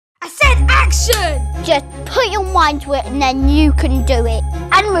Action! Just put your mind to it and then you can do it.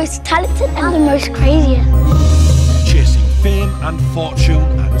 And the most talented and the most craziest. Chasing fame and fortune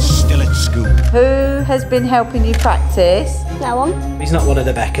and still at school. Who has been helping you practice? No one. He's not one of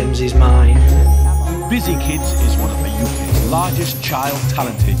the Beckhams, he's mine. BuzzyKidz is one of the UK's largest child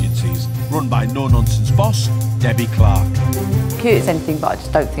talent agencies, run by no-nonsense boss, Debi Clark. Cute as anything, but I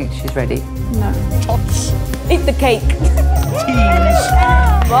just don't think she's ready. No. Tots. Eat the cake. Teens.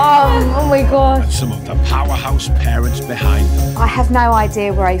 Mum, oh my God. And some of the powerhouse parents behind them. I have no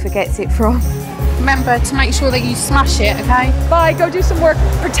idea where Ava gets it from. Remember to make sure that you smash it, okay? Bye, go do some work.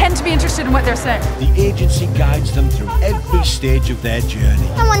 Pretend to be interested in what they're saying. The agency guides them through every stage of their journey.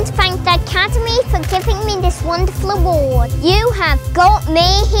 I want to thank the Academy for giving me this wonderful award. You have got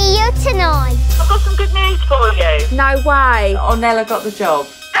me here tonight. I've got some good news for you. No way. Ornella got the job.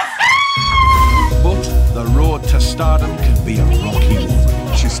 But the road to stardom can be a rocky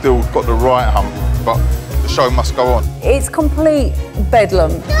one. She's still got the right hump, but the show must go on. It's complete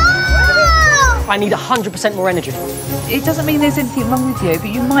bedlam. I need 100% more energy. It doesn't mean there's anything wrong with you, but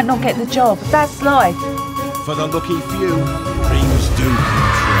you might not get the job. That's life. For the lucky few, dreams do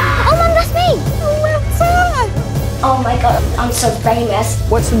come true. Oh, Mum, that's me. Oh, well done. Oh my God, I'm so famous.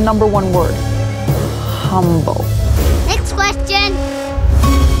 What's the #1 word? Humble. Next question.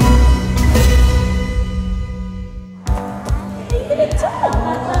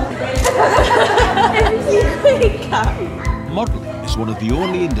 Modelling is one of the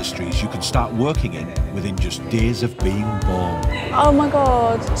only industries you can start working in within just days of being born. Oh my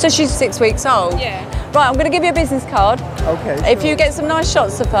God. So she's 6 weeks old? Yeah. Right, I'm going to give you a business card. Okay. If you get some nice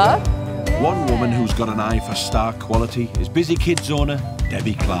shots of her. One woman who's got an eye for star quality is BuzzyKidz owner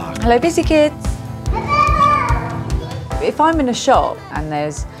Debi Clark. Hello, Bizzykidz. If I'm in a shop and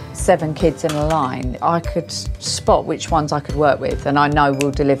there's 7 kids in a line, I could spot which ones I could work with and I know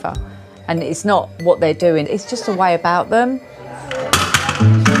will deliver. And it's not what they're doing, it's just a way about them.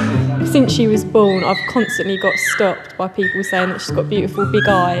 Since she was born, I've constantly got stopped by people saying that she's got beautiful big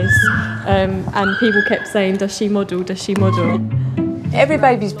eyes. And people kept saying, does she model, does she model? Every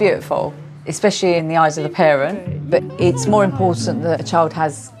baby's beautiful, especially in the eyes of the parent, but it's more important that a child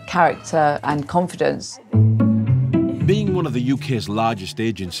has character and confidence. Being one of the UK's largest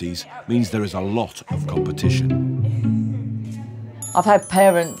agencies means there is a lot of competition. I've had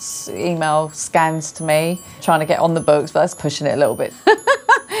parents email scans to me, trying to get on the books, but that's pushing it a little bit.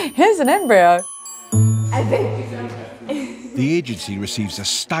 Here's an embryo. The agency receives a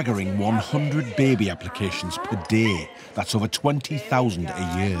staggering 100 baby applications per day. That's over 20,000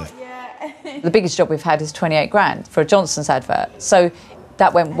 a year. The biggest job we've had is 28 grand for a Johnson's advert. So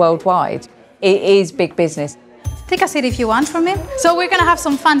that went worldwide. It is big business. Take a seat if you want from me. So we're going to have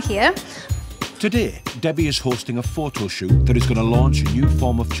some fun here. Today, Debi is hosting a photo shoot that is going to launch a new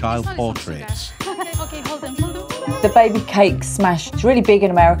form of child portraits. Okay, hold them. The baby cake smash is really big in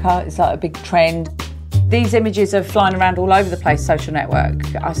America. It's like a big trend. These images are flying around all over the place, social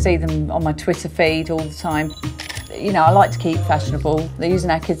network. I see them on my Twitter feed all the time. You know, I like to keep fashionable. They're using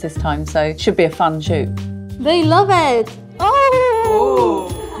our kids this time, so it should be a fun shoot. They love it.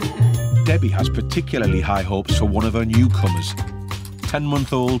 Oh! Debi has particularly high hopes for one of her newcomers,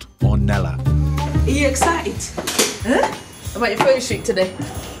 10-month-old Ornella. Are you excited? Huh? About your photo shoot today?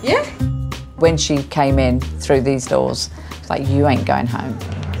 Yeah? When she came in through these doors, it's like, you ain't going home.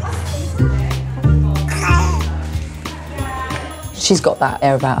 She's got that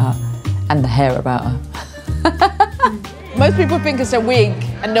air about her and the hair about her. Most people think it's a wig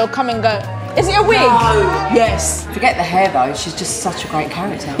and they'll come and go, is it a wig? No. Yes. Forget the hair though, she's just such a great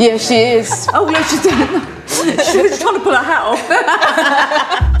character. Yeah, she is. Oh no, she's doing that. She was trying to pull her hat off.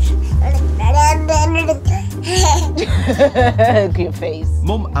 Good face.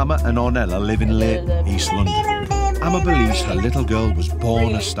 Mum Amma and Ornella live in Leighton, East London. Amma believes her little girl was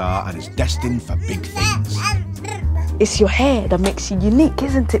born a star and is destined for big things. It's your hair that makes you unique,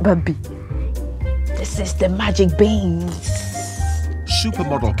 isn't it, baby? This is the magic beans.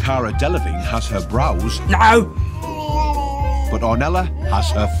 Supermodel Cara Delevingne has her brows. No! But Ornella has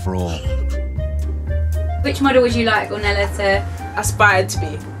her fro. Which model would you like Ornella to Aspire to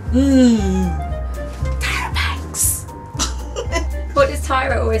be. Tyra Banks. What does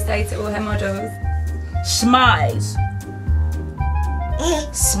Tyra always say to all her models? Smiles.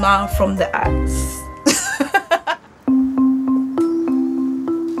 Smile from the eyes.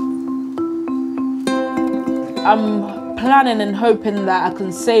 I'm planning and hoping that I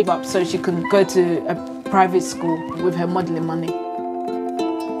can save up so she can go to a private school with her modelling money.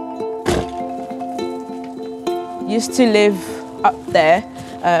 Used to live up there.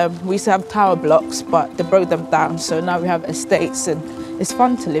 We used to have tower blocks, but they broke them down, so now we have estates and it's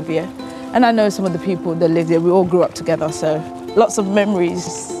fun to live here. And I know some of the people that live there, we all grew up together, so lots of memories.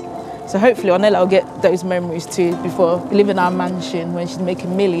 So hopefully Ornella will get those memories too before we live in our mansion when she's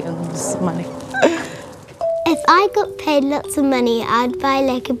making millions of money. If I got paid lots of money, I'd buy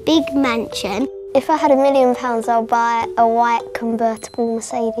like a big mansion. If I had £1 million, I'll buy a white convertible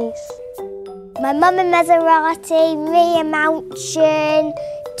Mercedes. My mum a Maserati, me a mansion,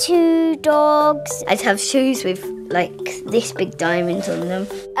 2 dogs. I'd have shoes with like this big diamonds on them.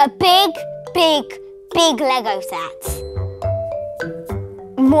 A big Lego set.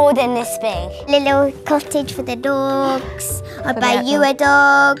 More than this big. Little cottage for the dogs. I'd buy you a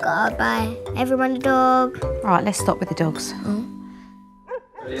dog. I'd buy everyone a dog. All right, let's stop with the dogs.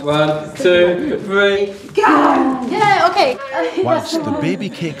 1, 2, 3, go! Yeah, okay. Whilst the baby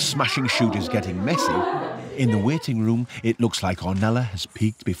cake smashing shoot is getting messy, in the waiting room, it looks like Ornella has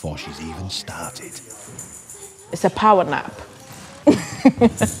peaked before she's even started. It's a power nap.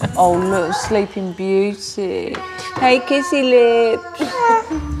 Oh, look, Sleeping Beauty. Hey, kissy lips.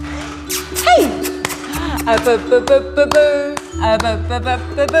 Hey!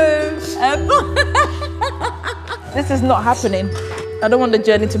 This is not happening. I don't want the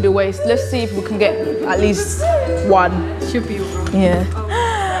journey to be wasted. Let's see if we can get at least 1. Should be all right. Yeah.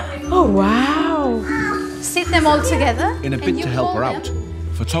 Oh, wow. Sit them all together. In a bid to help her out,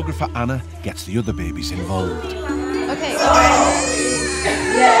 photographer Anna gets the other babies involved. Okay.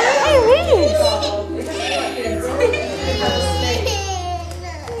 Hey, really?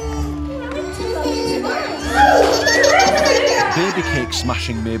 Baby cake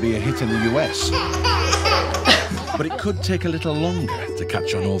smashing may be a hit in the US, but it could take a little longer to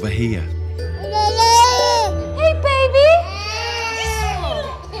catch on over here. Hey, baby!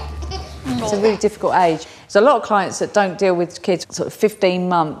 It's a really difficult age. There's a lot of clients that don't deal with kids. Sort of 15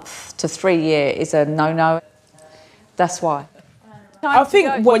 months to 3 year is a no-no. That's why. I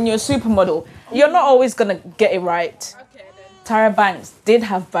think when you're a supermodel, you're not always going to get it right. Tyra Banks did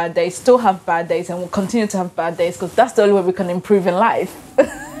have bad days, still have bad days, and will continue to have bad days because that's the only way we can improve in life.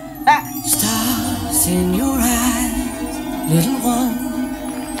 Stars in your eyes, little one.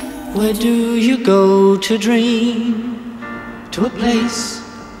 Where do you go to dream? To a place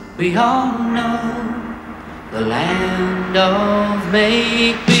we all know, the land of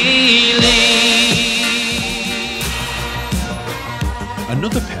make-believe.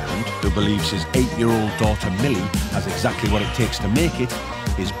 Another parent who believes his 8-year-old daughter Millie has exactly what it takes to make it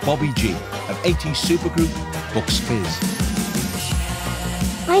is Bobby G of 80s supergroup Bucks Fizz.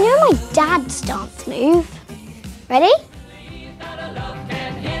 I know my dad's dance move. Ready?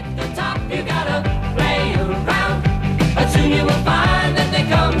 Soon you will find that there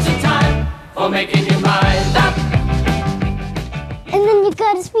comes a time for making your mind up. And then you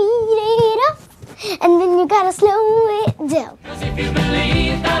gotta speed it up. And then you gotta slow it down. Cause if you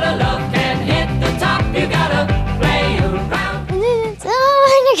believe that a love can hit the top, you gotta play around. And then it's all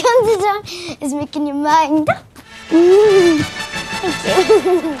when it comes to time, it's making your mind up. Thank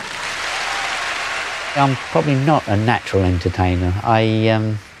you. I'm probably not a natural entertainer.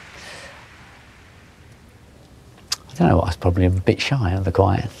 I don't know, I was probably a bit shy of the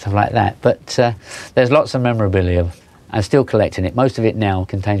quiet, stuff like that. But there's lots of memorabilia. I'm still collecting it. Most of it now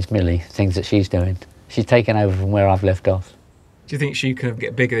contains Millie, things that she's doing. She's taken over from where I've left off. Do you think she could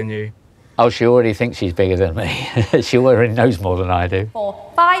get bigger than you? Oh, she already thinks she's bigger than me. She already knows more than I do.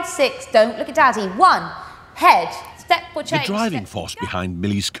 4, 5, 6, don't look at Daddy. 1, head, step or change. The driving force behind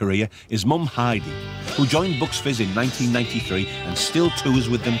Millie's career is Mum Heidi, who joined Bucks Fizz in 1993 and still tours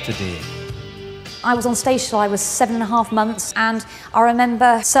with them today. I was on stage till I was 7.5 months, and I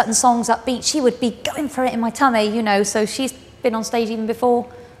remember certain songs upbeat, she would be going for it in my tummy, you know, so she's been on stage even before.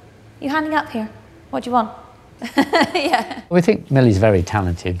 You handing up here? What do you want? Yeah. We think Millie's very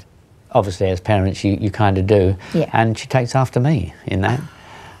talented. Obviously, as parents, you kind of do. Yeah. And she takes after me in that.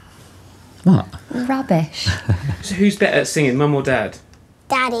 What? Rubbish. So who's better at singing, Mum or Dad?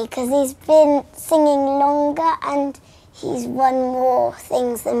 Daddy, because he's been singing longer and he's won more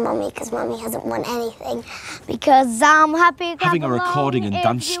things than Mummy, because Mummy hasn't won anything. Because I'm happy. Having a recording and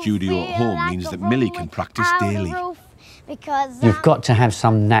dance studio at home means that Millie can practice daily. You've got to have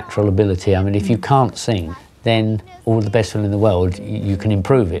some natural ability. I mean, if you can't sing, then all the best will in the world, you can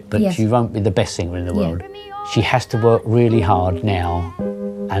improve it, but Yes. you won't be the best singer in the world. She has to work really hard now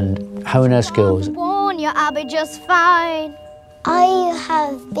and hone her skills. Born, I'll be just fine. I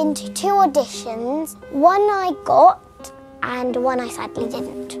have been to 2 auditions. One I got and one I sadly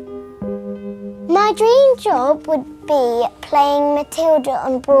didn't. My dream job would be playing Matilda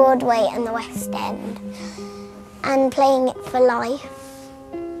on Broadway and the West End and playing it for life.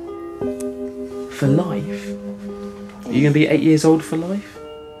 For life? Are you going to be 8 years old for life?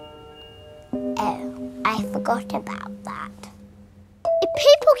 forgot about that. If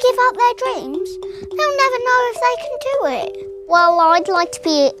people give up their dreams, they'll never know if they can do it. Well, I'd like to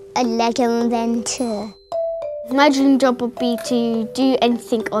be a Lego inventor. My dream job would be to do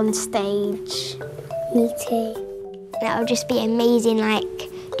anything on stage. Me too. That would just be amazing, like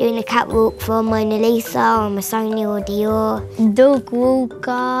doing a catwalk for Mona Lisa or Masoni or Dior. Dog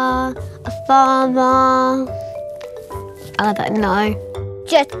walker, a farmer. I don't know.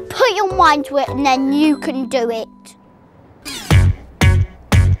 Just put your mind to it and then you can do it.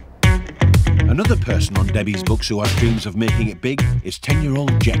 Another person on Debi's books who has dreams of making it big is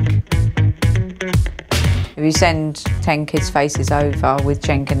 10-year-old Cenk. If you send 10 kids' faces over with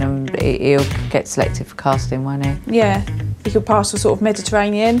Cenk in them, he'll get selected for casting, won't he? Yeah. He could pass for sort of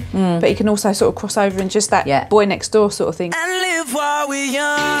Mediterranean, but he can also sort of cross over in just that boy next door sort of thing. And live while we're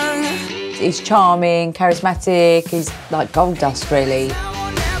young. He's charming, charismatic, he's like gold dust, really.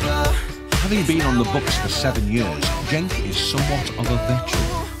 Having been on the books for 7 years, Cenk is somewhat of a veteran.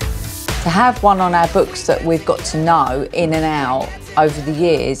 To have one on our books that we've got to know in and out over the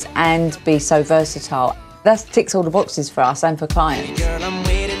years and be so versatile, that ticks all the boxes for us and for clients.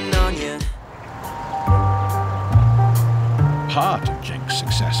 Part of Cenk's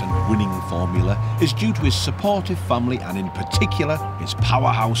success and winning formula is due to his supportive family and in particular his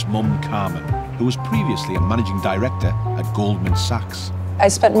powerhouse mum Carmen, who was previously a managing director at Goldman Sachs. I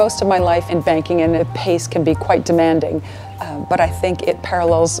spent most of my life in banking and the pace can be quite demanding, but I think it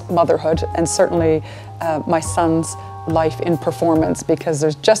parallels motherhood and certainly my son's life in performance, because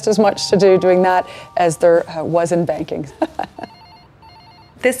there's just as much to do doing that as there was in banking.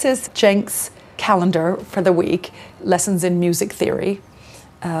 This is Cenk's calendar for the week. Lessons in music theory,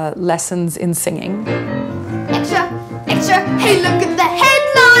 lessons in singing. Extra, extra, hey look at the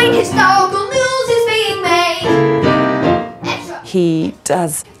headline, historical news is being made. Extra. He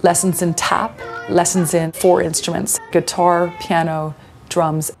does lessons in tap, lessons in 4 instruments, guitar, piano,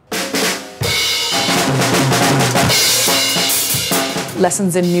 drums.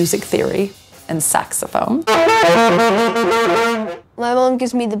 Lessons in music theory and saxophone. My mom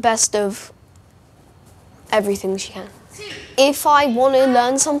gives me the best of everything she can. If I want to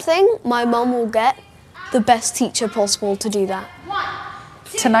learn something, my mum will get the best teacher possible to do that.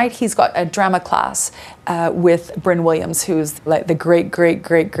 Tonight he's got a drama class with Bryn Williams, who's like the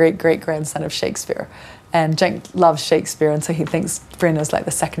great-great-great-great-great-grandson of Shakespeare. And Cenk loves Shakespeare, and so he thinks Bryn is like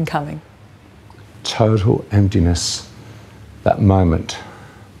the second coming. Total emptiness, that moment,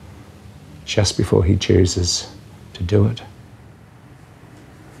 just before he chooses to do it.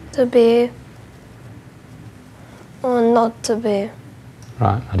 To be or not to be.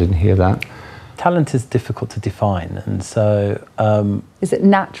 Right, I didn't hear that. Talent is difficult to define, and so... Is it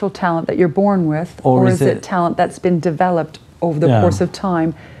natural talent that you're born with, or is it talent that's been developed over the course of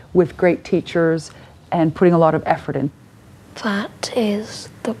time with great teachers and putting a lot of effort in? That is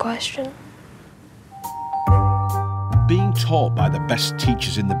the question. Being taught by the best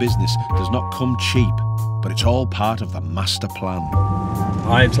teachers in the business does not come cheap, but it's all part of the master plan.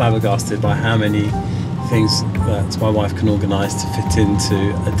 I'm flabbergasted by how many things that my wife can organise to fit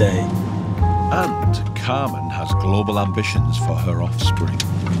into a day. And Carmen has global ambitions for her offspring.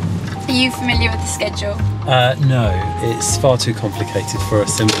 Are you familiar with the schedule? No, it's far too complicated for a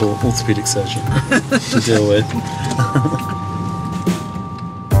simple orthopaedic surgeon to deal with.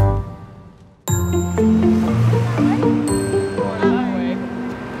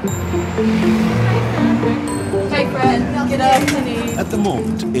 At the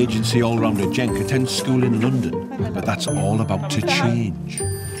moment, agency all-rounder Cenk attends school in London, but that's all about to change.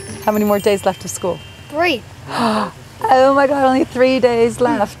 How many more days left of school? 3. Oh my God, only 3 days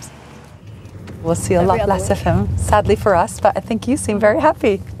left. We'll see a lot less of him, sadly for us, but I think you seem very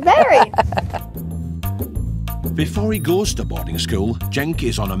happy. Very. Before he goes to boarding school, Cenk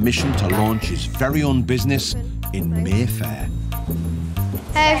is on a mission to launch his very own business in Mayfair.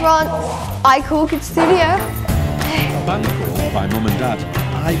 Hey everyone, iCoolKid Studio. A bankroll by Mum and Dad,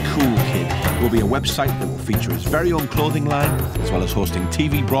 iCoolKid will be a website that will feature his very own clothing line, as well as hosting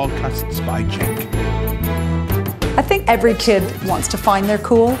TV broadcasts by Cenk. I think every kid wants to find their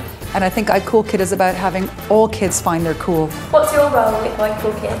cool, and I think iCoolKid is about having all kids find their cool. What's your role with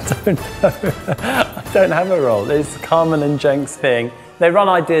iCoolKid? I don't have a role. It's Carmen and Cenk's thing. They run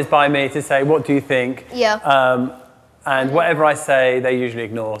ideas by me to say, what do you think? Yeah. And whatever I say, they usually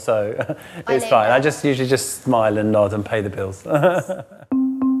ignore, so it's fine. I usually just smile and nod and pay the bills.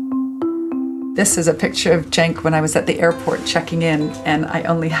 This is a picture of Cenk when I was at the airport checking in, and I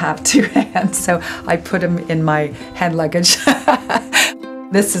only have 2 hands, so I put him in my hand luggage.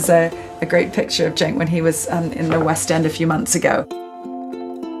 This is a great picture of Cenk when he was in the West End a few months ago.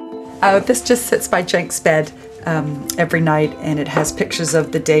 This just sits by Cenk's bed every night, and it has pictures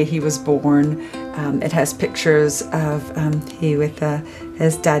of the day he was born. It has pictures of he with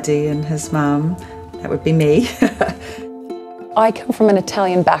his daddy and his mum. That would be me. I come from an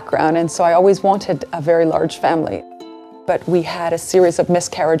Italian background, and so I always wanted a very large family. But we had a series of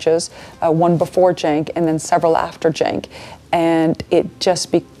miscarriages, one before Cenk and then several after Cenk. And it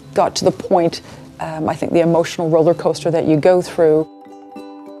just got to the point, I think, the emotional roller coaster that you go through.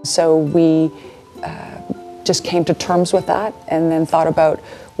 So we just came to terms with that and then thought about,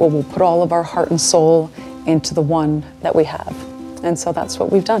 well, we'll put all of our heart and soul into the one that we have. And so that's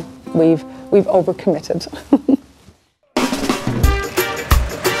what we've done. We've overcommitted.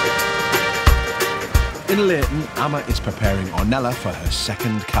 In Leighton, Amma is preparing Ornella for her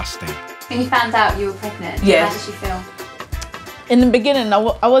second casting. When you found out you were pregnant, Yeah. how did you feel? In the beginning,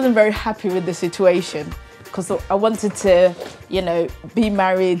 I wasn't very happy with the situation because I wanted to, you know, be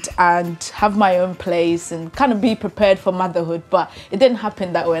married and have my own place and kind of be prepared for motherhood, but it didn't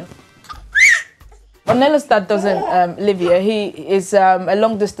happen that way. Ornella's dad doesn't live here. He is a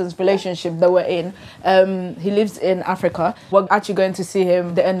long-distance relationship that we're in. He lives in Africa. We're actually going to see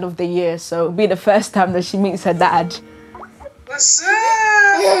him the end of the year, so it'll be the first time that she meets her dad. What's up?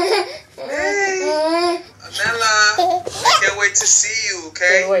 Hey, Ornella. I can't wait to see you,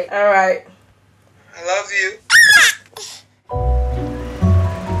 okay? Wait, all right. I love you.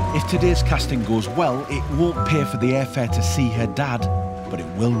 If today's casting goes well, it won't pay for the airfare to see her dad, but it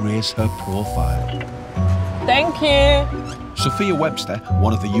will raise her profile. Thank you. Sophia Webster,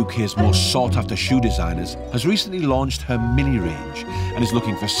 one of the UK's most sought-after shoe designers, has recently launched her mini range and is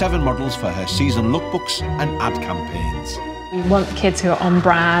looking for 7 models for her season lookbooks and ad campaigns. We want kids who are on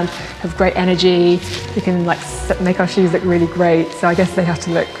brand, have great energy, who can like make our shoes look really great. So I guess they have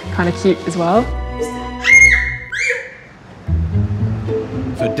to look kind of cute as well.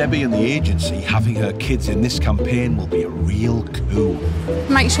 For Debbie and the agency, having her kids in this campaign will be a real coup.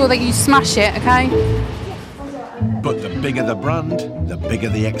 Make sure that you smash it, okay? But the bigger the brand, the bigger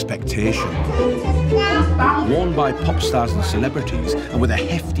the expectation. Worn by pop stars and celebrities, and with a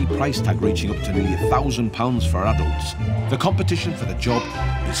hefty price tag reaching up to nearly £1,000 for adults, the competition for the job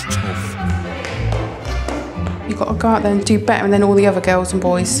is tough. You've got to go out there and do better than all the other girls and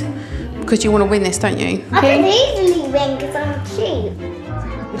boys, because you want to win this, don't you? I can easily win because I'm cute.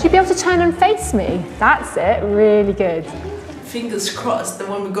 Would you be able to turn and face me? That's it, really good. Fingers crossed that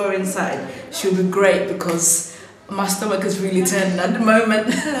when we go inside, she'll be great because my stomach is really turning at the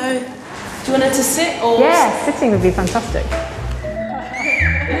moment. Hello. Do you want her to sit or? Yeah, sitting would be fantastic.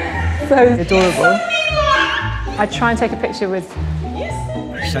 So adorable. I try and take a picture with.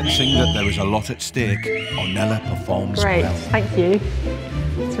 Sensing that there is a lot at stake, Ornella performs Great, well. thank you.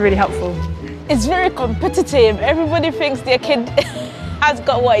 It's really helpful. It's very competitive. Everybody thinks their kid has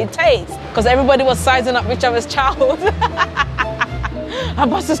got what it takes because everybody was sizing up each other's child. Our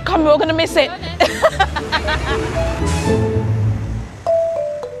boss is coming, we're gonna miss it.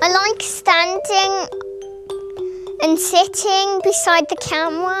 I like standing and sitting beside the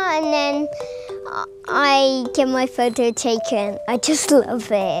camera and then I get my photo taken. I just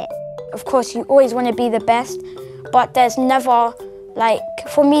love it. Of course, you always want to be the best, but there's never, like,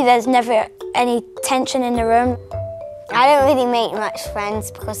 for me, there's never any tension in the room. I don't really make much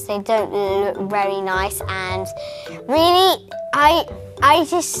friends because they don't look very nice and really, I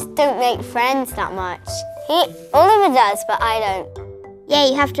just don't make friends that much. Oliver does, but I don't. Yeah,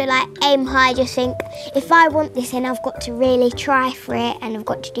 you have to like aim high, just think, if I want this then I've got to really try for it and I've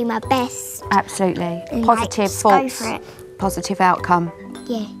got to do my best. Absolutely. And, Positive like, thoughts, go for it. positive outcome.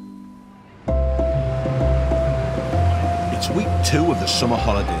 Yeah. It's week 2 of the summer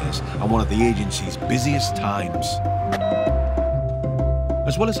holidays and one of the agency's busiest times.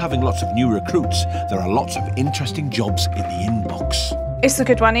 As well as having lots of new recruits, there are lots of interesting jobs in the inbox. It's a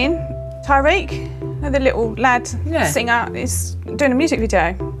good one in. Tyreek, the little lad singer, is doing a music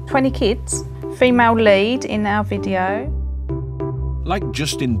video. 20 kids, female lead in our video. Like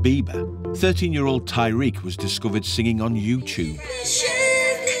Justin Bieber, 13-year-old Tyreek was discovered singing on YouTube.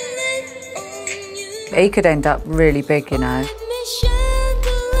 He could end up really big, you know.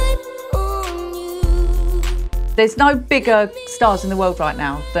 There's no bigger stars in the world right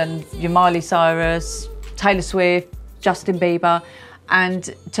now than your Miley Cyrus, Taylor Swift, Justin Bieber.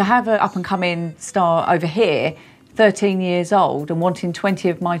 And to have an up-and-coming star over here, 13 years old, and wanting 20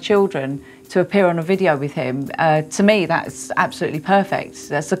 of my children to appear on a video with him, to me, that's absolutely perfect.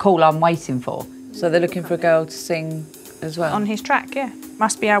 That's the call I'm waiting for. So they're looking for a girl to sing as well? On his track, yeah.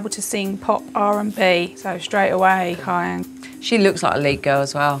 Must be able to sing pop, R&B, so straight away, high-end. She looks like a lead girl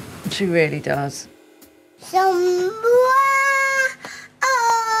as well. She really does. Somewhere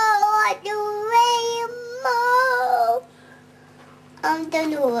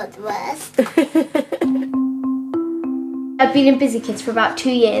know what's worse. I've been in Bizzykidz for about 2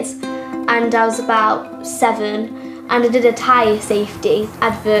 years, and I was about 7, and I did a tyre safety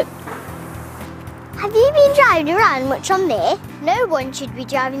advert. Have you been driving around much on there? No one should be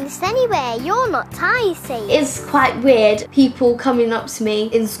driving this anywhere. You're not tyre safe. It's quite weird, people coming up to me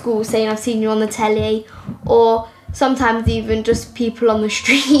in school saying I've seen you on the telly, or sometimes even just people on the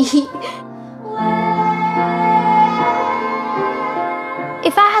street.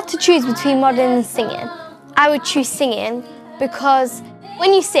 If I had to choose between modelling and singing, I would choose singing, because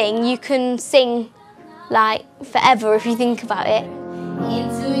when you sing, you can sing like forever if you think about it.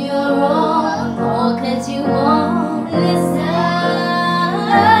 Into your own, or 'cause you won't listen.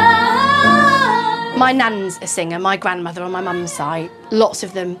 My nan's a singer, my grandmother on my mum's side. Lots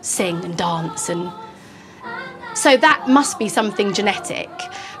of them sing and dance, and so that must be something genetic.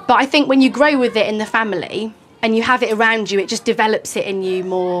 But I think when you grow with it in the family and you have it around you, it just develops it in you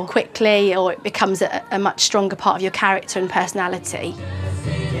more quickly, or it becomes a much stronger part of your character and personality.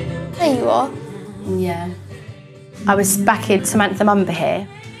 There you are. Yeah. I was backing Samantha Mumba here.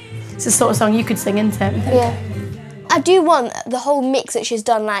 It's the sort of song you could sing, isn't it? Yeah. I do want the whole mix that she's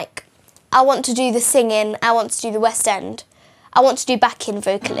done, like, I want to do the singing, I want to do the West End, I want to do backing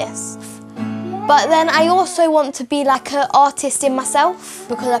vocalists. But then I also want to be like an artist in myself,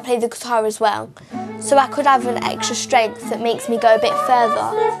 because I play the guitar as well. So I could have an extra strength that makes me go a bit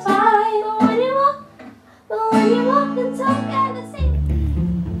further.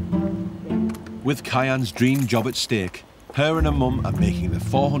 With Kyan's dream job at stake, her and her mum are making the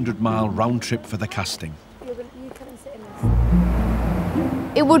 400-mile round trip for the casting.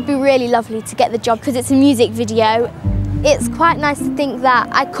 It would be really lovely to get the job because it's a music video. It's quite nice to think that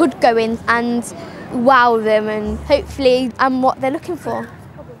I could go in and wow them, and hopefully I'm what they're looking for.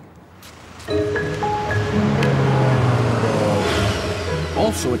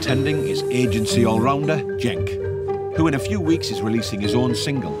 Also attending is agency all-rounder Cenk, who in a few weeks is releasing his own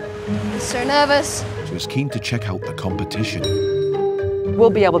single. So nervous. So he's keen to check out the competition. We'll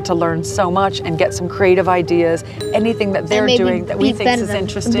be able to learn so much and get some creative ideas, anything that they're doing that we think is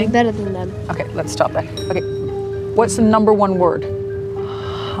interesting. Be better than them. Okay, let's stop there. Okay, what's the #1 word?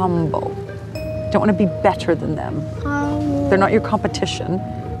 Humble. Don't want to be better than them. They're not your competition.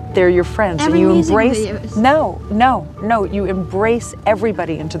 They're your friends, and you embrace. No, you embrace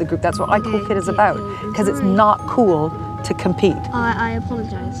everybody into the group. That's what iCool Kid is about, because it's not cool to compete. I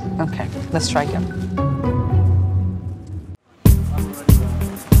apologise. Okay, let's try again.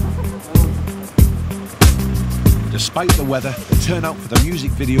 Despite the weather, the turnout for the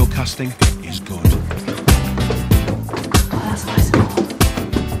music video casting is good.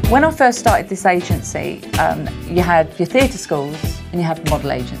 When I first started this agency, you had your theatre schools and you had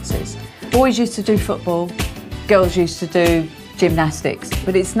model agencies. Boys used to do football, girls used to do gymnastics,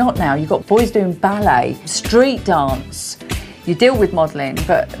 but it's not now. You've got boys doing ballet, street dance. You deal with modelling,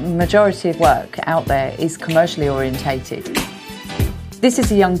 but the majority of work out there is commercially orientated. This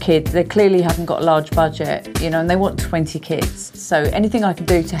is a young kid, they clearly haven't got a large budget, you know, and they want 20 kids. So anything I can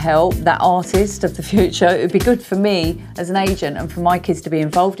do to help that artist of the future, it would be good for me as an agent and for my kids to be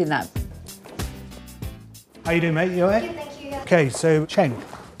involved in that. How you doing, mate? You all right? Good, thank you. Okay, so Cenk.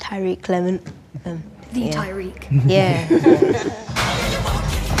 Tyreek Clement. Tyreek. Yeah.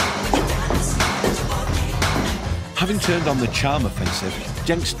 Having turned on the charm offensive,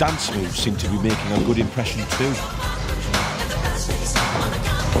 Cenk's dance moves seem to be making a good impression too.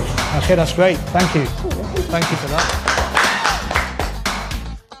 Okay, that's great. Thank you. Thank you for that.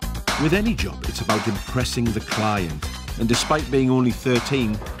 With any job, it's about impressing the client. And despite being only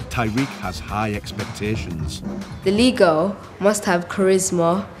 13, Tyreek has high expectations. The lead girl must have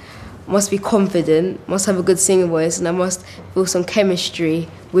charisma, must be confident, must have a good singing voice, and I must feel some chemistry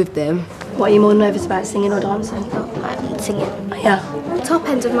with them. What are you more nervous about, singing or dancing? Singing. Yeah. The top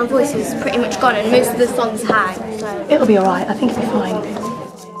end of my voice is pretty much gone, and most of the songs hang. So. It'll be all right. I think it'll be fine.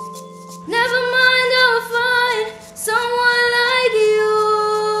 Never mind, I'll find someone like you.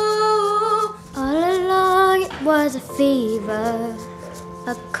 All along it was a fever,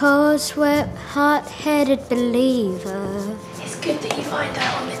 a cold sweat, hot-headed believer. It's good that you find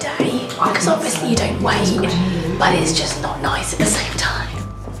out on the day, because obviously you don't wait, but it's just not nice at the same time.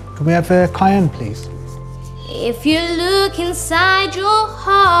 Can we have Kyan, please? If you look inside your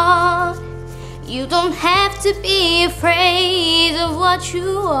heart, you don't have to be afraid of what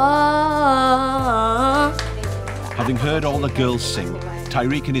you are. Having heard all the girls sing,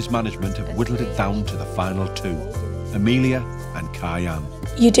 Tyreek and his management have whittled it down to the final two, Amelia and Kyan.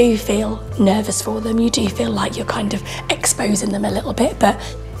 You do feel nervous for them, you do feel like you're kind of exposing them a little bit, but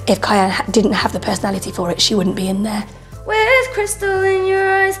if Kyan didn't have the personality for it, she wouldn't be in there. with crystal in your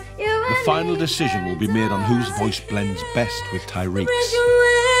eyes. The final decision will be made on whose voice blends best with Tyreek's.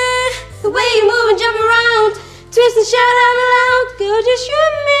 The way you move and jump around, twist and shout out loud. Girl, just you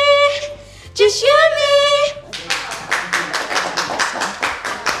and me, just you and me.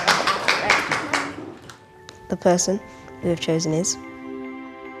 The person we have chosen is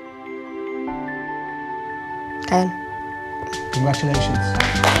Kyle. Congratulations.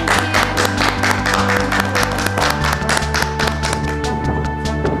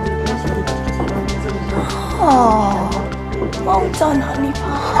 Oh, well done, honey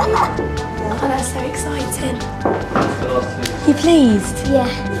pie. Oh, that's so exciting. You pleased?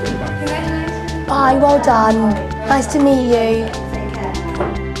 Yeah. Bye, well done. Nice to meet you.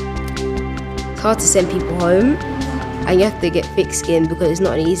 It's hard to send people home, and you have to get thick skin because it's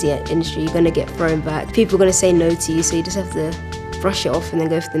not an easy industry. You're going to get thrown back. People are going to say no to you, so you just have to brush it off and then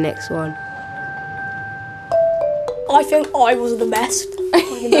go for the next one. I think I was the best.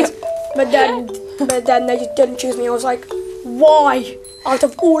 But then they just didn't choose me. I was like, why? Out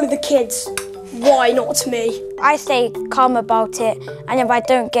of all of the kids, why not me? I stay calm about it, and if I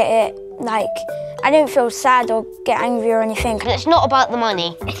don't get it, like, I don't feel sad or get angry or anything. It's not about the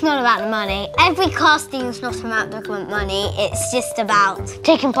money. It's not about the money. Every casting is not about the money. It's just about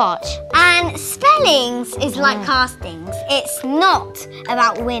taking part. And spellings is like castings. It's not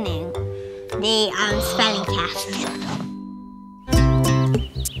about winning the spelling test.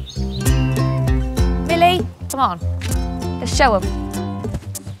 Millie, come on. Let's show them.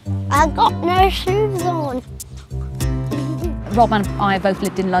 I got no shoes on. Rob and I both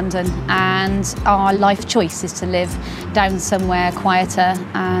lived in London, and our life choice is to live down somewhere quieter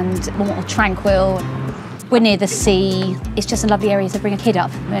and more tranquil. We're near the sea. It's just a lovely area to bring a kid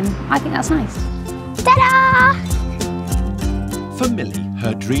up, and I think that's nice. Ta-da! For Millie,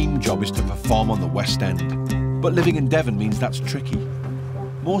 her dream job is to perform on the West End. But living in Devon means that's tricky.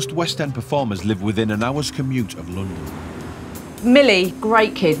 Most West End performers live within an hour's commute of London. Millie,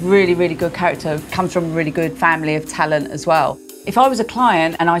 great kid, really, really good character, comes from a really good family of talent as well. If I was a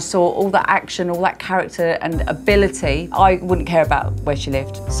client and I saw all that action, all that character and ability, I wouldn't care about where she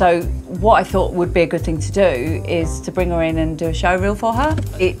lived. So what I thought would be a good thing to do is to bring her in and do a show reel for her.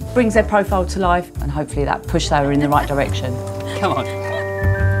 It brings their profile to life, and hopefully that pushes her in the right direction. Come on.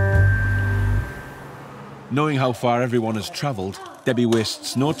 Knowing how far everyone has travelled, Debbie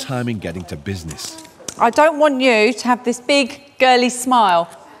wastes no time in getting to business. I don't want you to have this big, girly smile.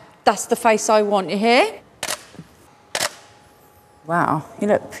 That's the face I want, you hear? Wow, you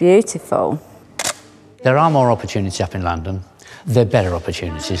look beautiful. There are more opportunities up in London. They're better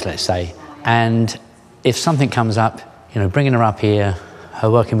opportunities, let's say. And if something comes up, you know, bringing her up here,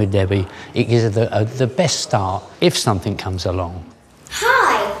 her working with Debbie, it gives her the best start if something comes along.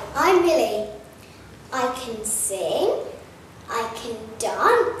 Hi, I'm Millie. I can sing, I can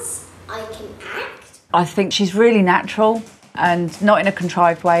dance, I can act. I think she's really natural and not in a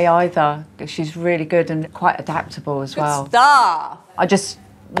contrived way either. She's really good and quite adaptable as well. Star! I just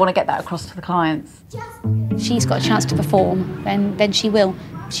want to get that across to the clients. She's got a chance to perform, then she will.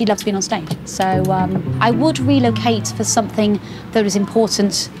 She loves being on stage. So I would relocate for something that is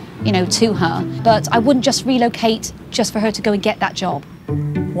important, you know, to her, but I wouldn't just relocate just for her to go and get that job.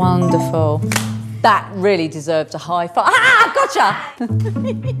 Wonderful. That really deserved a high five. Ah, gotcha!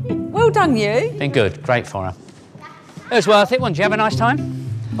 Well done, you. Been good, great for her. It was worth it, wasn't you? Have a nice time?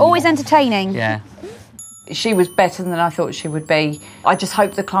 Always entertaining. Yeah. She was better than I thought she would be. I just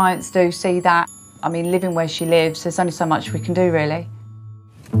hope the clients do see that. I mean, living where she lives, there's only so much we can do, really.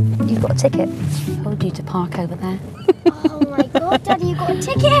 You've got a ticket. I told you to park over there. Oh my God, Daddy, you got a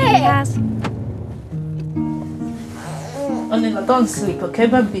ticket! He has. Ornella, don't sleep, okay,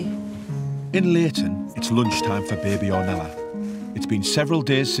 baby? In Leighton, it's lunchtime for baby Ornella. It's been several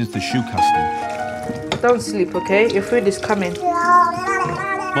days since the shoe casting. Don't sleep, okay? Your food is coming.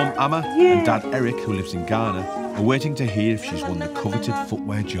 Mum Amma and Dad Eric, who lives in Ghana, are waiting to hear if she's won the coveted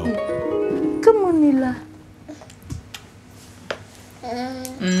footwear job. Come on, Nila.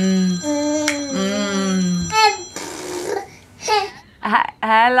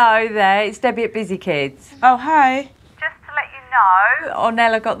 Hello there, it's Debbie at BuzzyKidz. Oh, hi. Just to let you know,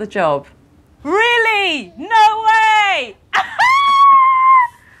 Ornella got the job. Really? No way!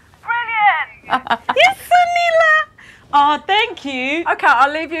 Brilliant! Yes, Sunila! Oh, thank you. OK,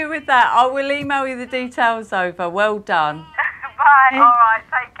 I'll leave you with that. I will email you the details over. Well done. Bye. All right,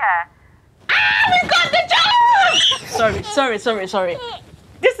 take care. Ah, we got the job! Sorry.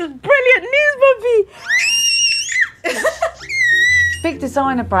 This is brilliant news, Bobby. Big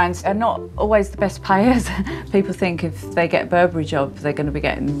designer brands are not always the best payers. People think if they get a Burberry job, they're going to be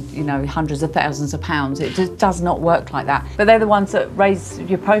getting, you know, hundreds of thousands of pounds. It just does not work like that. But they're the ones that raise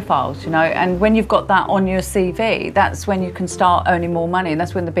your profiles, you know, and when you've got that on your CV, that's when you can start earning more money, and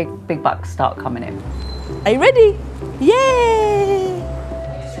that's when the big bucks start coming in. Are you ready? Yay!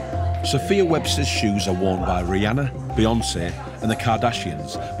 Sophia Webster's shoes are worn by Rihanna, Beyonce and the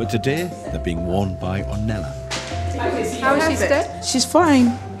Kardashians, but today they're being worn by Ornella. How is she today? She's fine.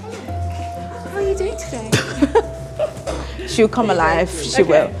 How are you doing today? She'll come alive, she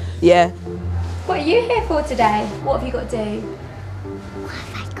will. Yeah. What are you here for today? What have you got to do?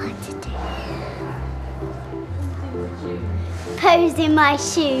 Pose in my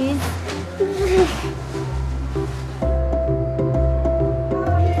shoes.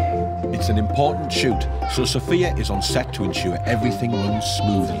 It's an important shoot, so Sophia is on set to ensure everything runs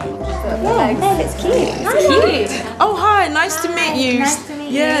smoothly. Oh, it's cute. It's cute. Oh, hi, nice to meet you. Nice to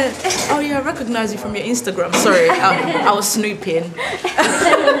meet you. Yeah. Oh, yeah, I recognise you from your Instagram. Sorry, I was snooping.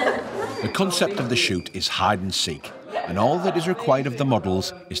 The concept of the shoot is hide and seek, and all that is required of the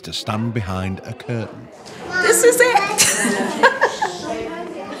models is to stand behind a curtain. This is it.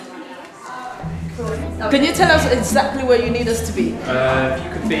 Can you tell us exactly where you need us to be? You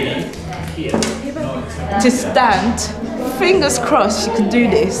could be here. To stand. Fingers crossed you can do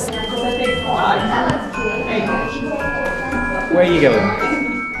this. Where are you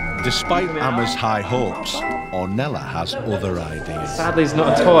going? Despite Emma's high hopes, Ornella has other ideas. Sadly, it's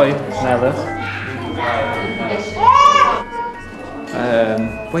not a toy, Nella.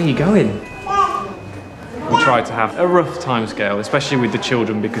 Where are you going? We try to have a rough timescale, especially with the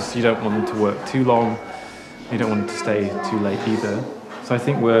children, because you don't want them to work too long. You don't want them to stay too late either. So I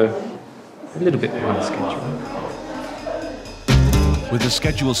think we're a little bit behind schedule. With the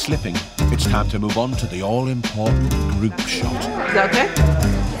schedule slipping, it's time to move on to the all-important group shot. Is that okay?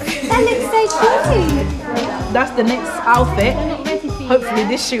 That looks so cute. That's the next outfit. Hopefully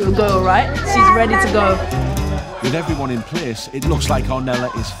this shoot will go all right. She's ready to go. With everyone in place, it looks like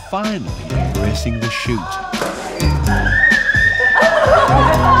Ornella is finally embracing the shoot.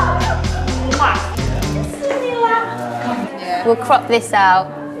 We'll crop this out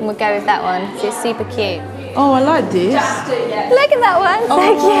and we'll go with that one. So it's super cute. Oh, I like this. Look at that one, so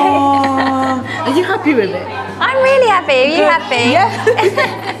cute. Are you happy with it? I'm really happy. Are you happy?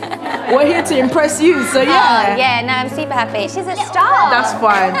 Yeah. We're here to impress you, so yeah. Oh, yeah, no, I'm super happy. She's a star. That's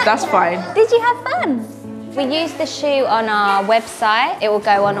fine, that's fine. Did you have fun? We use the shoe on our website. It will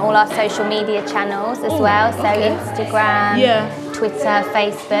go on all our social media channels as well. So Instagram, Twitter,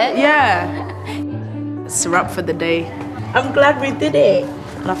 Facebook. Yeah. It's a wrap for the day. I'm glad we did it.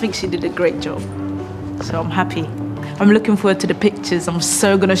 And I think she did a great job. So I'm happy. I'm looking forward to the pictures. I'm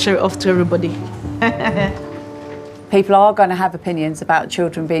so going to show it off to everybody. People are going to have opinions about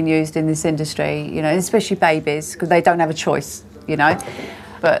children being used in this industry, you know, especially babies, because they don't have a choice, you know.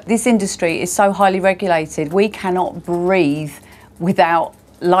 But this industry is so highly regulated, we cannot breathe without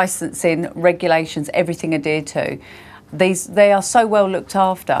licensing, regulations, everything adhered to. They are so well looked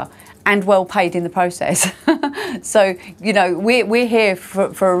after and well paid in the process. So, you know, we're here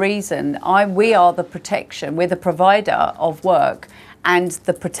for a reason. We are the protection, we're the provider of work and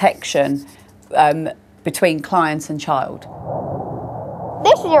the protection between clients and child.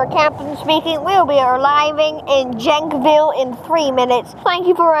 This is your captain speaking. We'll be arriving in Jenkville in 3 minutes. Thank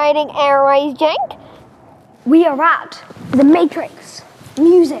you for riding Airways, Jenk. We are at the Matrix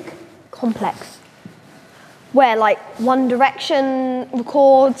Music Complex, where like One Direction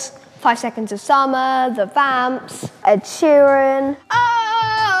records, 5 Seconds of Summer, The Vamps, Ed Sheeran.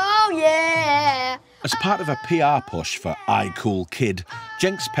 Oh, yeah. As part of a PR push for I Cool Kid,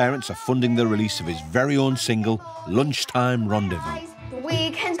 Jenk's parents are funding the release of his very own single, Lunchtime Rendezvous.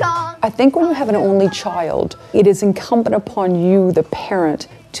 Weekend's gone. I think when you have an only child, it is incumbent upon you, the parent,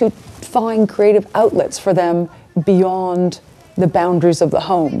 to find creative outlets for them beyond the boundaries of the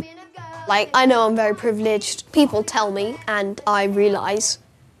home. Like, I know I'm very privileged. People tell me, and I realise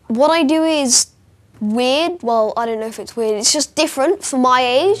what I do is weird. Well, I don't know if it's weird. It's just different for my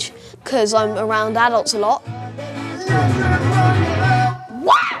age, because I'm around adults a lot.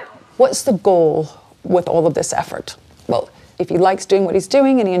 What's the goal with all of this effort? Well, if he likes doing what he's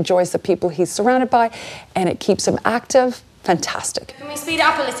doing and he enjoys the people he's surrounded by and it keeps him active, fantastic. Can we speed it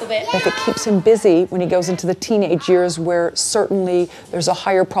up a little bit? If it keeps him busy when he goes into the teenage years where certainly there's a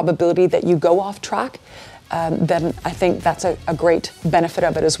higher probability that you go off track, then I think that's a great benefit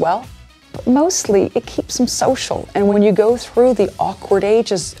of it as well. But mostly it keeps him social, and when you go through the awkward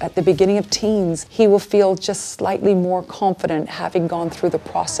ages at the beginning of teens, he will feel just slightly more confident having gone through the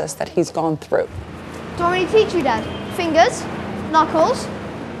process that he's gone through. Do you want me to teach you, Dad? Fingers, Knuckles,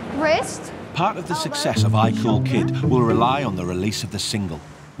 wrist. Part of the success of I Cool Kid will rely on the release of the single.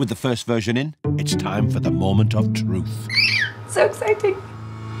 With the first version in, it's time for the moment of truth. So exciting.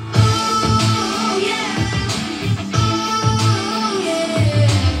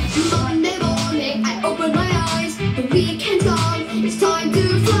 Monday morning, I open my eyes. The weekend's gone. It's time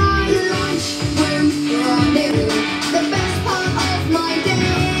to fly. Lunchroom rendezvous. The best part of my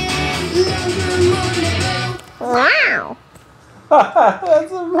day. Lunchroom rendezvous. Wow.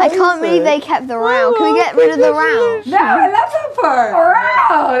 I can't believe they kept the round. Can we get rid of the round? No, I love that part.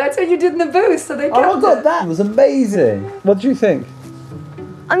 Wow, that's what you did in the booth, so they kept Oh my God, that was amazing. What do you think?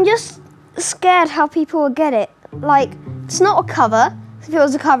 I'm just scared how people will get it. Like, it's not a cover. If it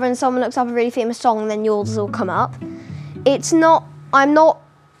was a cover and someone looks up a really famous song, then yours will come up. It's not, I'm not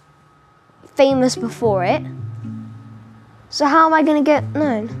famous before it. So how am I going to get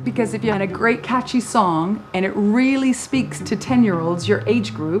known? Because if you had a great catchy song and it really speaks to 10-year-olds, your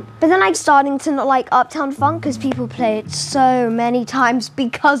age group. But then I'm starting to not like Uptown Funk because people play it so many times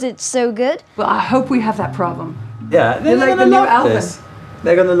because it's so good. Well, I hope we have that problem. Yeah, they're like gonna the new love album. this.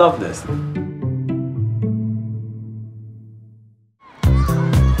 They're gonna love this.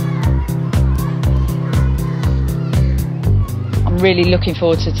 I'm really looking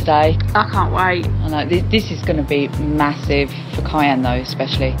forward to today. I can't wait. I know, this is going to be massive for Cayenne though,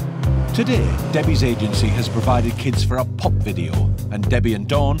 especially. Today, Debbie's agency has provided kids for a pop video, and Debbie and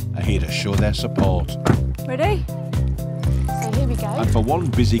Dawn are here to show their support. Ready? So here we go. And for one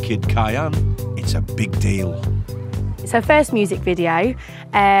busy kid, Cayenne, it's a big deal. It's her first music video.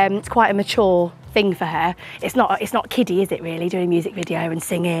 It's quite a mature thing for her. It's not kiddie, is it really, doing a music video and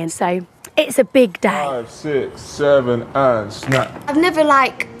singing? So it's a big day. 5, 6, 7, and snap. I've never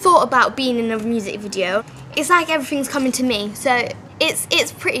thought about being in a music video. It's like everything's coming to me, so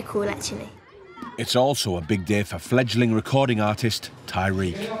it's pretty cool actually. It's also a big day for fledgling recording artist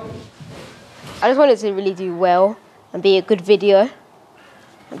Tyreek. I just wanted to really do well and be a good video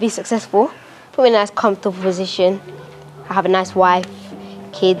and be successful. Put me in a nice comfortable position. I have a nice wife,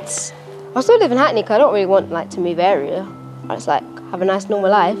 kids. I still live in Hackney because I don't really want to move area. I just have a nice normal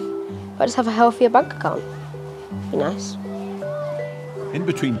life. But I just have a healthier bank account. Be nice. In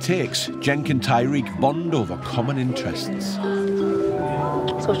between takes, Jenk and Tyreek bond over common interests.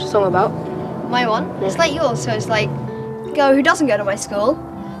 So what's your song about? My one? Yeah. It's like yours, so it's like a girl who doesn't go to my school,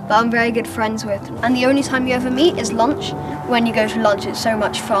 but I'm very good friends with. And the only time you ever meet is lunch. When you go to lunch, it's so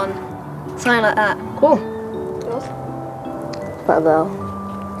much fun. Something like that. Cool. Yours? It's about a girl.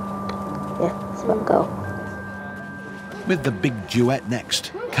 Yeah, it's about a girl. With the big duet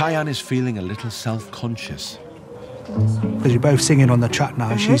next, Cayenne is feeling a little self-conscious. Because you're both singing on the track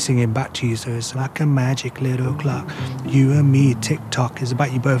now, she's singing back to you, so it's like a magic little clock. You and me, tick-tock, it's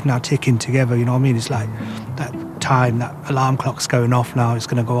about you both now ticking together, you know what I mean? It's like that time, that alarm clock's going off now, it's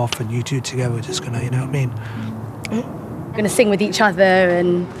going to go off and you two together are just going to, you know what I mean? We're going to sing with each other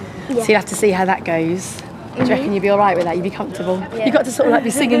and so you'll have to see how that goes. Do you reckon you'd be all right with that? You'd be comfortable? Yeah. You've got to sort of be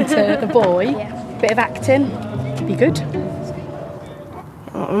singing to the boy, bit of acting, be good.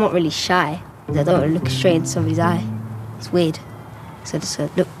 I'm not really shy. I don't want to look straight into somebody's eye. It's weird. So just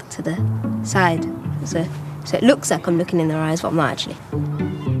look to the side. So it looks like I'm looking in their eyes, but I'm not actually.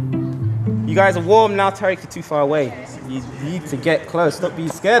 You guys are warm now, Tariq, you're too far away. You need to get close, stop being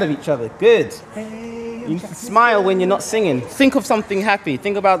scared of each other. Good. You need to smile when you're not singing. Think of something happy.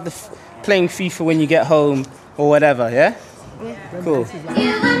 Think about playing FIFA when you get home or whatever, yeah? Cool.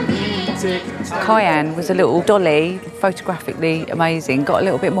 Cayenne was a little dolly, photographically amazing, got a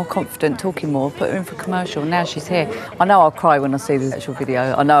little bit more confident, talking more, put her in for commercial, now she's here. I know I'll cry when I see the actual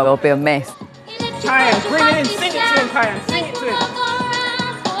video, I know it'll be a mess. Cayenne, bring it in, sing it to him, Cayenne, sing it to him.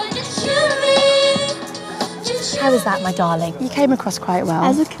 How was that, my darling? You came across quite well. I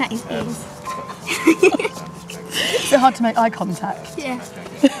was looking at his ears. Is it hard to make eye contact? Yeah.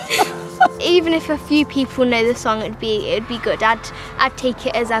 Even if a few people know the song, it'd be good. I'd take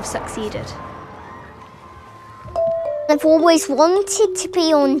it as I've succeeded. I've always wanted to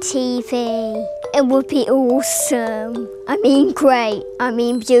be on TV. It would be awesome. I mean great, I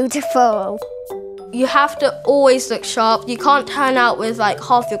mean beautiful. You have to always look sharp. You can't turn out with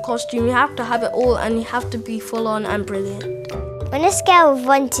half your costume. You have to have it all and you have to be full on and brilliant. On a scale of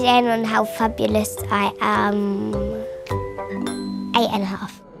 1 to 10 on how fabulous I am,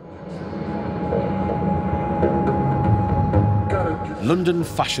 8.5. London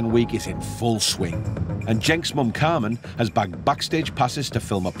Fashion Week is in full swing, and Jenk's mum Carmen has bagged backstage passes to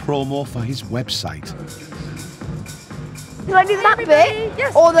film a promo for his website. Did I do that bit?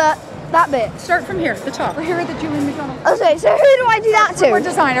 Yes. Or that bit? Start from here, the top. We're here at the Julian McDonald. Okay, so who do I do that to? We're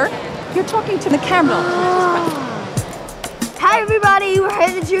designer. You're talking to the camera. How Hi everybody, we're here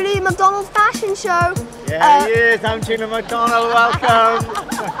at the Julie McDonald fashion show. Yeah, he is. I'm Julie McDonald. Welcome.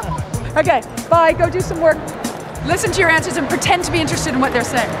 Okay, bye. Go do some work. Listen to your answers and pretend to be interested in what they're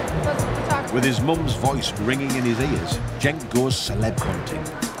saying. With his mum's voice ringing in his ears, Cenk goes celeb hunting.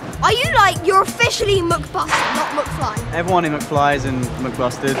 Are you like, you're officially McBusted, not McFly? Everyone in McFly is in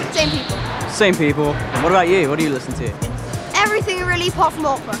McBusted. Same people. Same people. And what about you? What do you listen to? Everything really apart from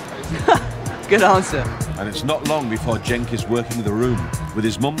opera. Good answer. And it's not long before Cenk is working the room, with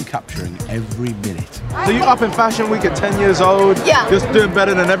his mum capturing every minute. So you up in Fashion Week at 10 years old, Yeah. just doing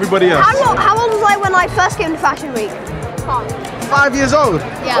better than everybody else. How old was I when I first came to Fashion Week? 5 years old?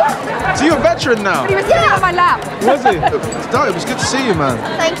 Yeah. So you're a veteran now? He was sitting on my lap. Was he? It was good to see you, man.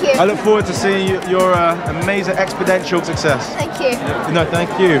 Thank you. I look forward to seeing your amazing exponential success. Thank you. No,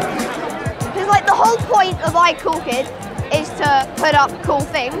 thank you. Because like the whole point of iCoolKid is to put up cool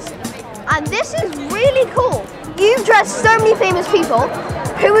things. And this is really cool. You've dressed so many famous people.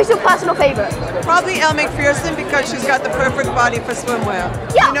 Who is your personal favorite? Probably Elle McPherson because she's got the perfect body for swimwear.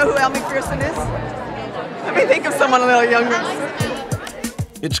 Yeah. You know who Elle McPherson is? Let me think of someone a little younger.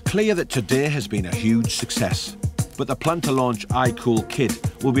 It's clear that today has been a huge success, but the plan to launch iCoolKid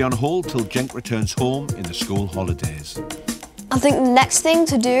will be on hold till Cenk returns home in the school holidays. I think the next thing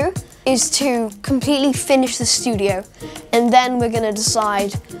to do is to completely finish the studio, and then we're gonna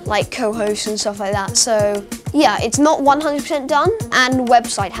decide like co-hosts and stuff like that. So yeah, it's not 100% done, and the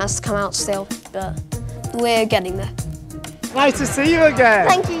website has to come out still, but we're getting there. Nice to see you again.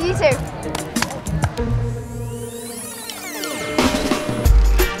 Thank you, you too.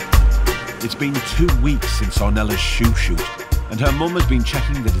 It's been 2 weeks since Ornella's shoe shoot, and her mum has been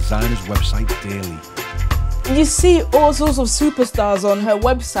checking the designer's website daily. You see all sorts of superstars on her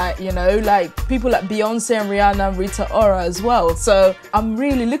website, you know, like people like Beyonce and Rihanna and Rita Ora as well. So I'm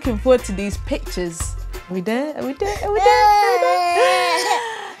really looking forward to these pictures. Are we there? Are we there? Are we there? Are we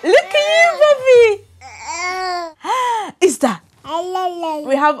there? Look at you, Bobby! Is that?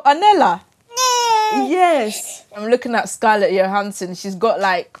 We have Ornella. Yes. I'm looking at Scarlett Johansson. She's got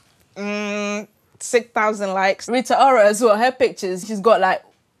like 6,000 likes. Rita Ora as well, her pictures, she's got like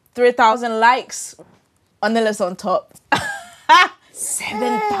 3,000 likes. Ornella's on top.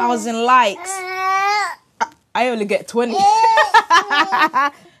 7,000 likes. I only get 20.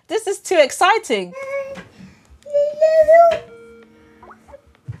 This is too exciting.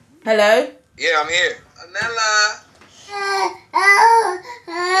 Hello? Yeah, I'm here. Ornella.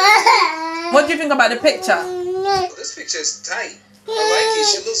 What do you think about the picture? Oh, this picture is tight. I like it.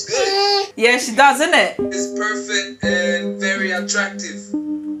 She looks good. Yeah, she does, isn't it? It's perfect and very attractive.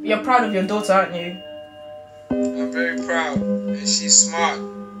 You're proud of your daughter, aren't you? I'm very proud, and she's smart.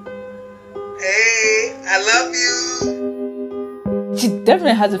 Hey, I love you. She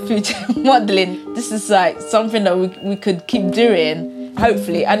definitely has a future modeling. This is like something that we could keep doing.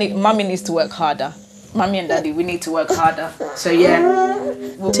 Hopefully, Mummy needs to work harder. Mummy and Daddy, we need to work harder. So yeah,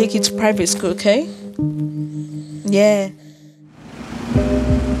 we'll take you to private school, okay? Yeah.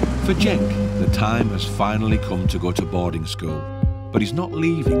 For Cenk, the time has finally come to go to boarding school. But he's not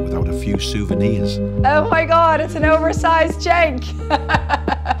leaving without a few souvenirs. Oh my God, it's an oversized Cenk.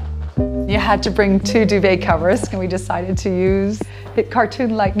 You had to bring 2 duvet covers, and we decided to use the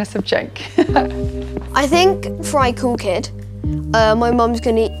cartoon likeness of Cenk. I think for iCoolKid, my mum's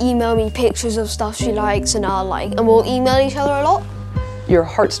gonna email me pictures of stuff she likes and I'll like, and we'll email each other a lot. Your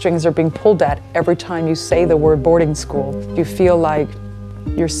heartstrings are being pulled at every time you say the word boarding school. You feel like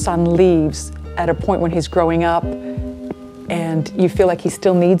your son leaves at a point when he's growing up, and you feel like he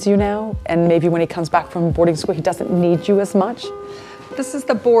still needs you now, and maybe when he comes back from boarding school, he doesn't need you as much. This is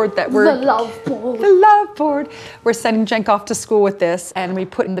the board that we're... The love board. The love board. We're sending Cenk off to school with this, and we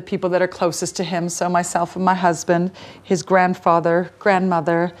put in the people that are closest to him, so myself and my husband, his grandfather,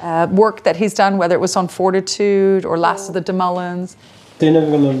 grandmother, work that he's done, whether it was on Fortitude or Last of the DeMullins. So you're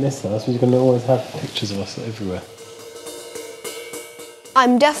never going to miss us, we're going to always have pictures of us everywhere.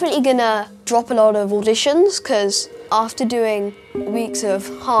 I'm definitely gonna drop a lot of auditions, because after doing weeks of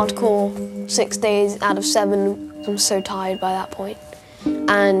hardcore 6 days out of 7, I'm so tired by that point.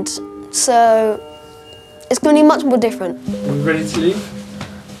 And so it's gonna be much more different. Are we ready to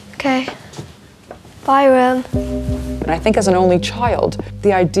leave? Okay. Bye, Ren. And I think as an only child,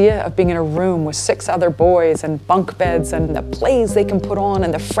 the idea of being in a room with 6 other boys and bunk beds and the plays they can put on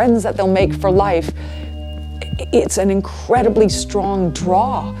and the friends that they'll make for life, it's an incredibly strong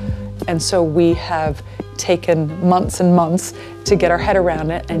draw. And so we have taken months and months to get our head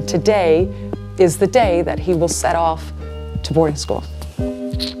around it, and today is the day that he will set off to boarding school.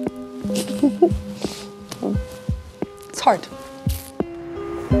 It's hard.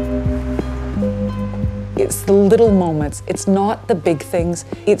 It's the little moments. It's not the big things.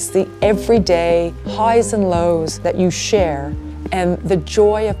 It's the everyday highs and lows that you share. And the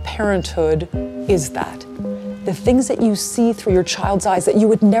joy of parenthood is that. The things that you see through your child's eyes that you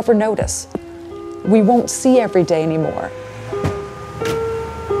would never notice. We won't see every day anymore.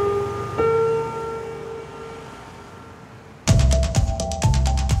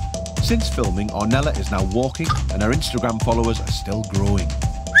 Since filming, Ornella is now walking and her Instagram followers are still growing.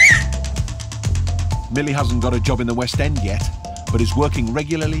 Millie hasn't got a job in the West End yet, but is working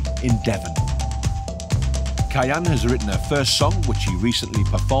regularly in Devon. Kyan has written her first song, which she recently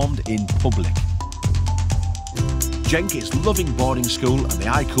performed in public. Cenk is loving boarding school and the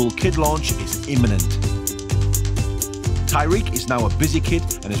iCool Kid launch is imminent. Tyreek is now a busy kid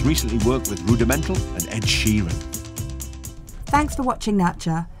and has recently worked with Rudimental and Ed Sheeran. Thanks for watching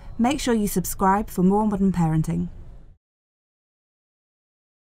Nurture. Make sure you subscribe for more modern parenting.